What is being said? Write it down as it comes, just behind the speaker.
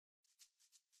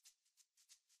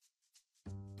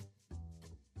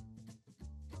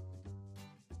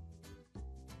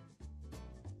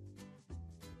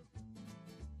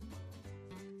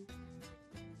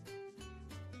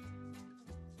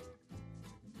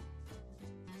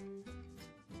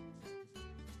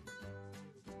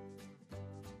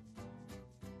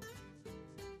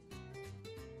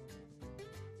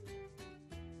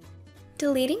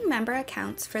Deleting member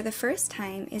accounts for the first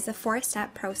time is a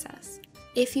 4-step process.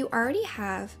 If you already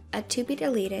have a to be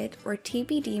deleted or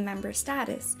TBD member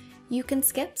status, you can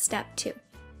skip step 2.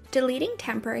 Deleting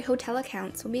temporary hotel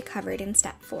accounts will be covered in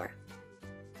step 4.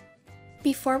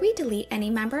 Before we delete any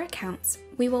member accounts,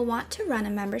 we will want to run a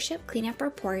membership cleanup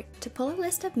report to pull a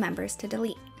list of members to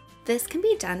delete. This can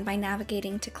be done by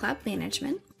navigating to Club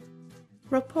Management,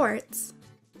 Reports,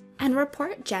 and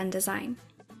Report Gen Design.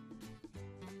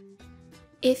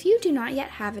 If you do not yet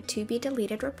have a to be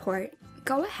deleted report,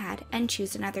 go ahead and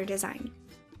choose another design.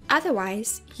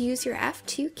 Otherwise, use your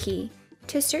F2 key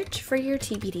to search for your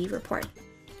TBD report.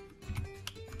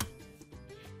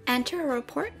 Enter a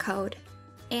report code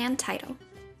and title.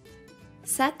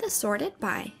 Set the sorted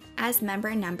by as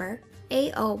member number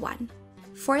A01.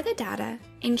 For the data,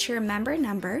 ensure member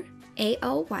number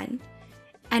A01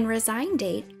 and resign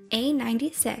date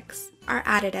A96 are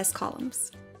added as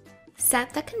columns.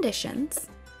 Set the conditions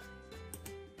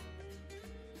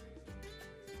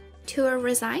to a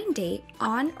resign date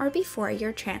on or before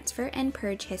your transfer and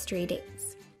purge history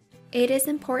dates. It is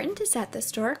important to set the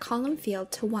store column field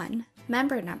to 1,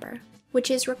 member number, which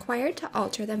is required to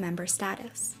alter the member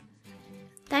status.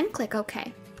 Then click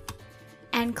OK,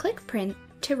 and click Print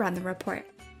to run the report.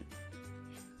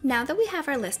 Now that we have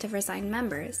our list of resigned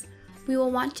members, we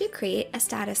will want to create a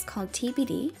status called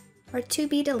TBD or To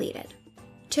Be Deleted.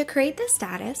 To create this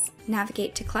status,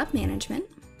 navigate to Club Management,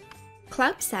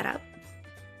 Club Setup,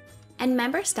 and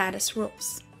Member Status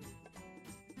Rules.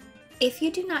 If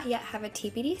you do not yet have a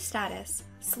TBD status,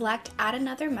 select Add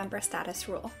Another Member Status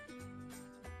Rule.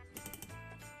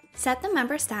 Set the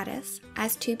member status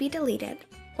as To Be Deleted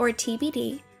or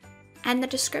TBD and the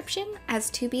description as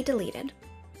To Be Deleted.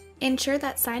 Ensure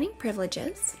that signing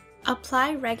privileges,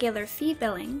 apply regular fee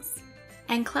billings,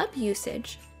 and club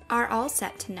usage are all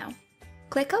set to no.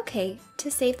 Click OK to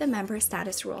save the member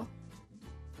status rule.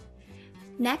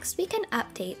 Next, we can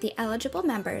update the eligible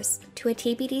members to a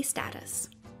TBD status.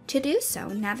 To do so,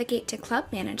 navigate to Club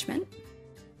Management,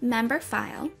 Member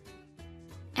File,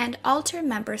 and Alter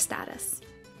Member Status.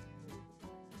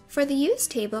 For the use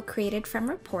table created from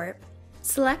Report,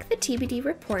 select the TBD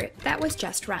report that was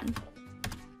just run.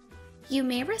 You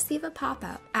may receive a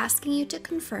pop-up asking you to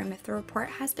confirm if the report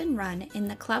has been run in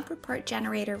the Club Report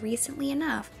Generator recently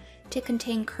enough to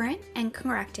contain current and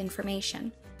correct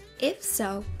information. If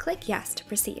so, click Yes to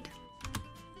proceed.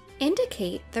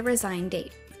 Indicate the resign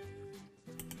date.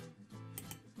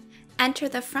 Enter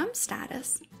the From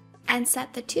status and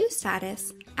set the To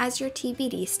status as your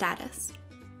TBD status.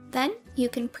 Then you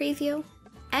can preview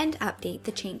and update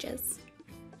the changes.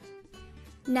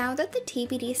 Now that the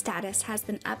TBD status has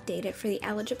been updated for the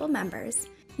eligible members,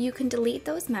 you can delete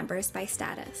those members by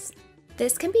status.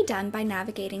 This can be done by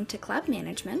navigating to Club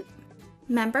Management,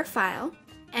 Member File,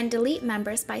 and Delete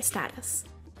Members by Status.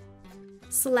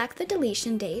 Select the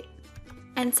deletion date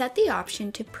and set the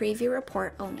option to Preview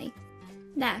Report only.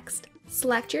 Next,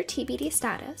 select your TBD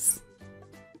status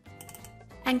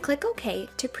and click OK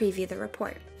to preview the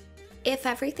report. If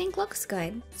everything looks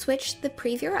good, switch the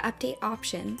Preview or Update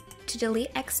option to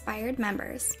delete expired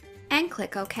members and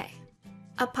click OK.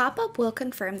 A pop-up will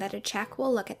confirm that a check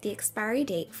will look at the expiry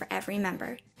date for every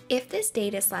member. If this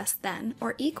date is less than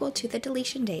or equal to the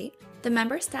deletion date, the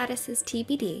member status is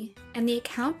TBD, and the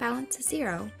account balance is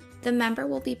 0, the member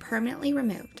will be permanently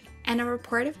removed, and a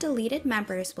report of deleted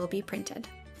members will be printed.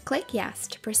 Click Yes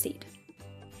to proceed.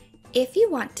 If you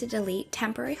want to delete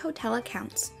temporary hotel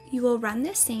accounts, you will run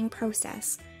the same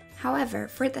process. However,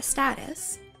 for the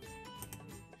status,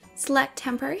 select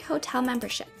Temporary Hotel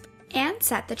Membership and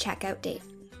set the checkout date.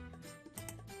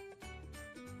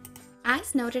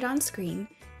 As noted on screen,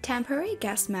 temporary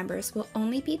guest members will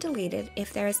only be deleted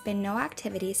if there has been no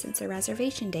activity since the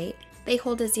reservation date, they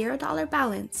hold a $0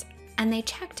 balance, and they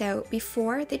checked out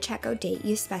before the checkout date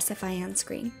you specify on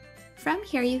screen. From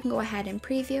here you can go ahead and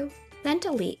preview, then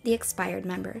delete the expired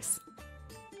members.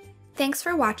 Thanks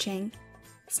for watching.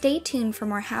 Stay tuned for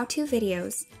more how-to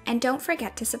videos, and don't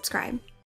forget to subscribe.